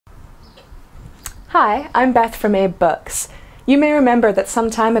Hi, I'm Beth from AbeBooks. You may remember that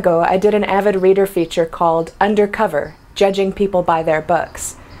some time ago I did an Avid Reader feature called Undercover, Judging People by Their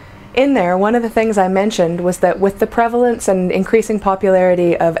Books. In there, one of the things I mentioned was that with the prevalence and increasing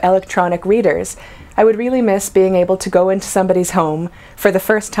popularity of electronic readers, I would really miss being able to go into somebody's home for the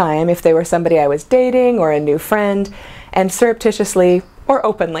first time if they were somebody I was dating or a new friend, and surreptitiously, or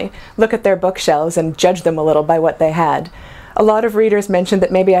openly, look at their bookshelves and judge them a little by what they had. A lot of readers mentioned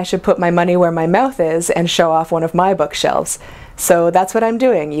that maybe I should put my money where my mouth is and show off one of my bookshelves. So that's what I'm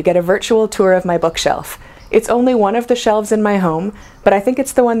doing. You get a virtual tour of my bookshelf. It's only one of the shelves in my home, but I think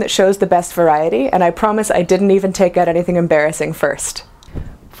it's the one that shows the best variety, and I promise I didn't even take out anything embarrassing first.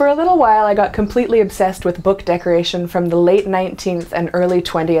 For a little while I got completely obsessed with book decoration from the late 19th and early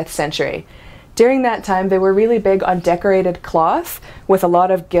 20th century. During that time, they were really big on decorated cloth with a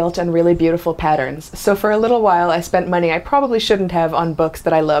lot of gilt and really beautiful patterns. So for a little while, I spent money I probably shouldn't have on books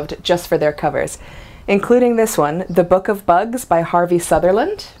that I loved just for their covers, including this one, The Book of Bugs by Harvey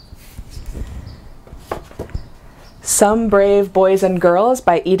Sutherland, Some Brave Boys and Girls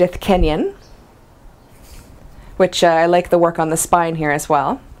by Edith Kenyon, which I like the work on the spine here as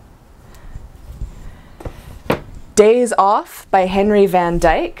well, Days Off by Henry Van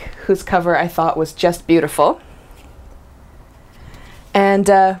Dyke, whose cover I thought was just beautiful. And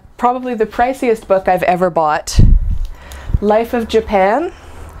probably the priciest book I've ever bought, Life of Japan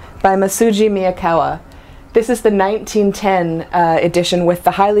by Masuji Miyakawa. This is the 1910 edition with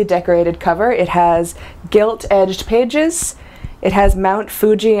the highly decorated cover. It has gilt-edged pages. It has Mount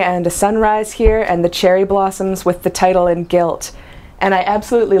Fuji and a sunrise here, and the cherry blossoms with the title in gilt. And I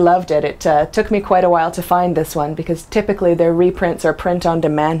absolutely loved it. It took me quite a while to find this one because typically their reprints are print on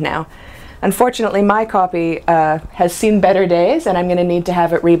demand now. Unfortunately, my copy has seen better days and I'm going to need to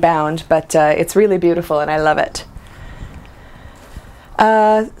have it rebound, but it's really beautiful and I love it.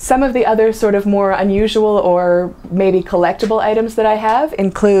 Some of the other sort of more unusual or maybe collectible items that I have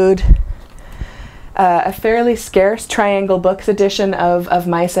include a fairly scarce Triangle Books edition of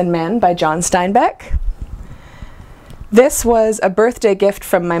Mice and Men by John Steinbeck. This was a birthday gift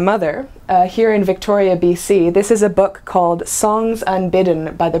from my mother here in Victoria, BC. This is a book called Songs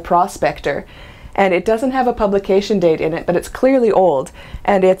Unbidden by the Prospector, and it doesn't have a publication date in it, but it's clearly old,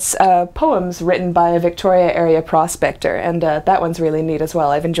 and it's poems written by a Victoria area prospector, and that one's really neat as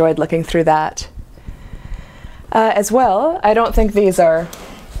well. I've enjoyed looking through that. As well, I don't think these are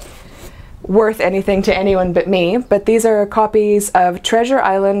worth anything to anyone but me, but these are copies of Treasure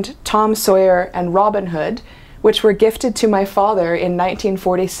Island, Tom Sawyer, and Robin Hood, which were gifted to my father in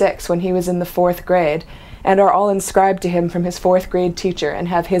 1946 when he was in the 4th grade, and are all inscribed to him from his 4th grade teacher and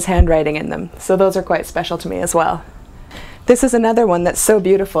have his handwriting in them. So those are quite special to me as well. This is another one that's so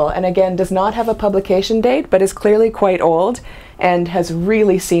beautiful, and again does not have a publication date, but is clearly quite old and has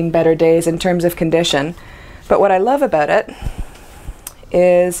really seen better days in terms of condition. But what I love about it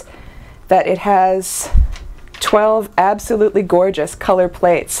is that it has 12 absolutely gorgeous color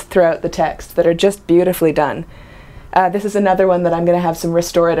plates throughout the text that are just beautifully done. This is another one that I'm going to have some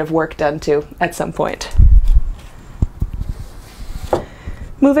restorative work done to at some point.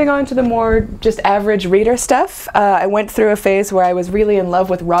 Moving on to the more just average reader stuff, I went through a phase where I was really in love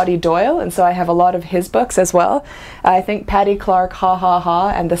with Roddy Doyle, and so I have a lot of his books as well. I think Paddy Clark, Ha Ha Ha,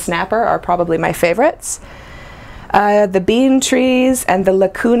 and The Snapper are probably my favorites. The Bean Trees and The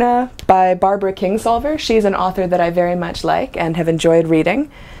Lacuna by Barbara Kingsolver. She's an author that I very much like and have enjoyed reading.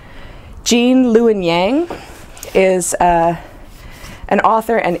 Jean Luen Yang is an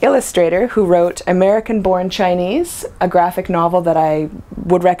author and illustrator who wrote American Born Chinese, a graphic novel that I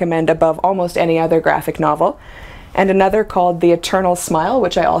would recommend above almost any other graphic novel, and another called The Eternal Smile,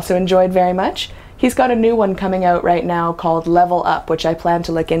 which I also enjoyed very much. He's got a new one coming out right now called Level Up, which I plan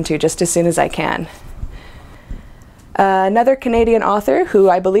to look into just as soon as I can. Another Canadian author, who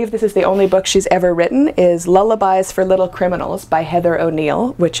I believe this is the only book she's ever written, is Lullabies for Little Criminals by Heather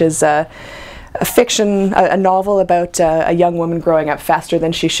O'Neill, which is a fiction, a novel about a young woman growing up faster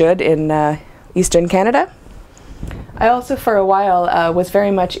than she should in Eastern Canada. I also for a while was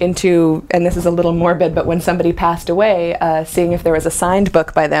very much into, and this is a little morbid, but when somebody passed away, seeing if there was a signed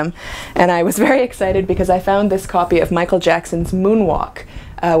book by them. And I was very excited because I found this copy of Michael Jackson's Moonwalk,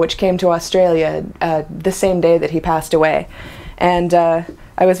 which came to Australia the same day that he passed away. And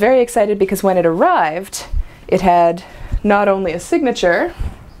I was very excited because when it arrived, it had not only a signature,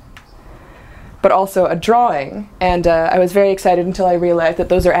 but also a drawing, and I was very excited until I realized that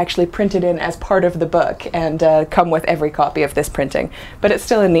those are actually printed in as part of the book and come with every copy of this printing, but it's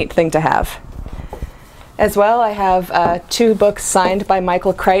still a neat thing to have. As well, I have 2 books signed by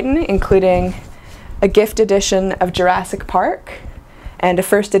Michael Crichton, including a gift edition of Jurassic Park and a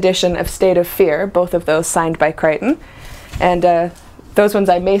first edition of State of Fear, both of those signed by Crichton. And those ones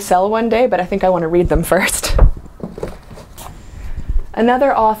I may sell one day, but I think I want to read them first.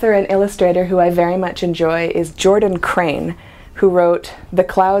 Another author and illustrator who I very much enjoy is Jordan Crane, who wrote The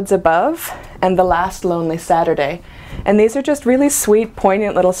Clouds Above and The Last Lonely Saturday. And these are just really sweet,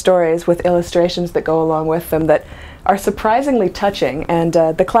 poignant little stories with illustrations that go along with them that are surprisingly touching. And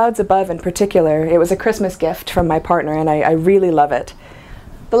The Clouds Above in particular, it was a Christmas gift from my partner, and I really love it.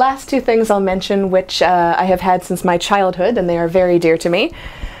 The last two things I'll mention, which I have had since my childhood, and they are very dear to me,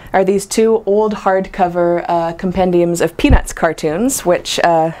 are these two old hardcover compendiums of Peanuts cartoons, which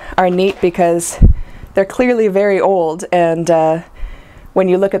are neat because they're clearly very old, and when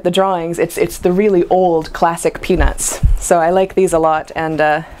you look at the drawings, it's the really old classic Peanuts. So I like these a lot,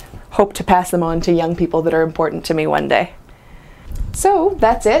 and hope to pass them on to young people that are important to me one day. So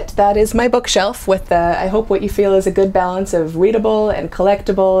that's it. That is my bookshelf with, I hope, what you feel is a good balance of readable and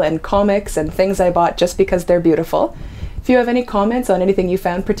collectible and comics and things I bought just because they're beautiful. If you have any comments on anything you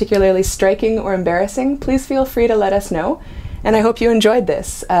found particularly striking or embarrassing, please feel free to let us know. And I hope you enjoyed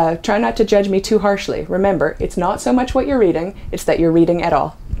this. Try not to judge me too harshly. Remember, it's not so much what you're reading, it's that you're reading at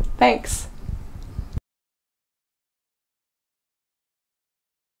all. Thanks!